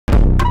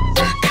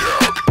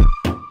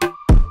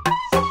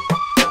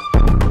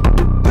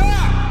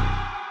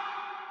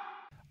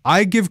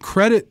I give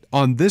credit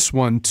on this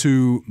one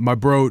to my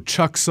bro,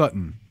 Chuck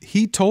Sutton.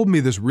 He told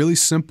me this really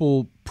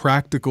simple,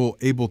 practical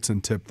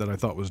Ableton tip that I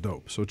thought was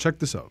dope. So check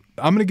this out.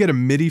 I'm gonna get a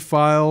MIDI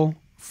file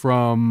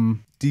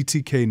from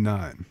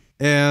DTK9,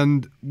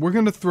 and we're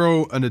gonna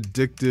throw an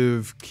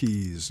Addictive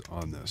keys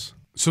on this.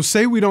 So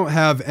say we don't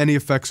have any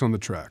effects on the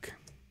track.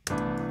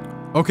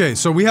 Okay,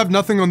 so we have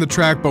nothing on the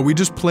track, but we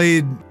just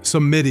played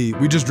some MIDI.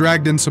 We just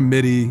dragged in some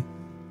MIDI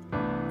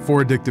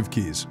for Addictive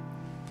keys.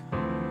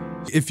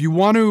 If you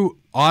want to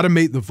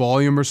automate the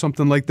volume or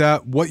something like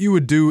that, what you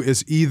would do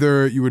is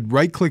either you would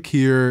right click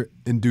here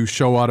and do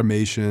show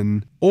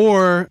automation,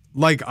 or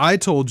like I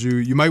told you,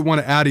 you might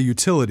want to add a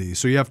utility.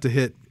 So you have to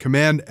hit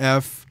Command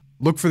F,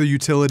 look for the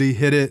utility,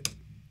 hit it,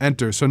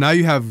 enter. So now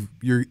you have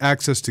your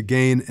access to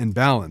gain and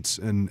balance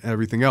and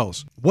everything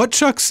else. What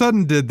Chuck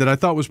Sutton did that I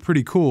thought was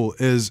pretty cool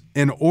is,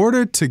 in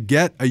order to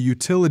get a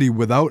utility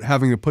without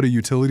having to put a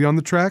utility on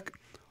the track,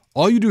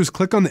 all you do is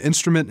click on the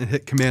instrument and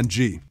hit Command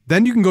G.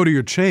 Then you can go to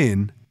your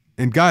chain,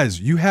 and guys,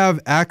 you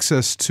have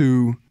access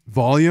to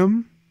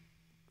volume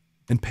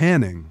and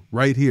panning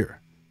right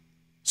here.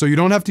 So you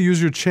don't have to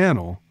use your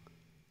channel.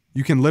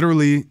 You can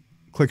literally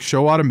click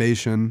Show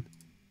Automation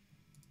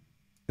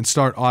and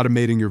start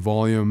automating your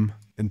volume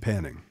and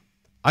panning.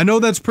 I know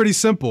that's pretty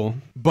simple,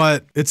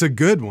 but it's a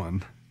good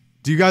one.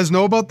 Do you guys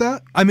know about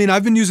that? I mean,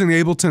 I've been using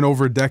Ableton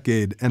over a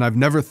decade, and I've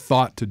never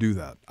thought to do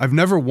that. I've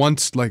never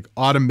once like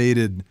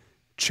automated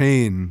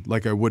chain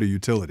like I would a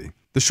utility.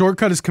 The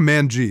shortcut is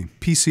Command G.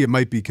 PC, it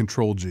might be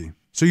Control G.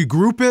 So you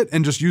group it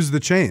and just use the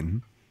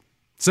chain.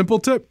 Simple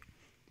tip.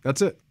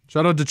 That's it.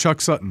 Shout out to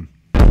Chuck Sutton.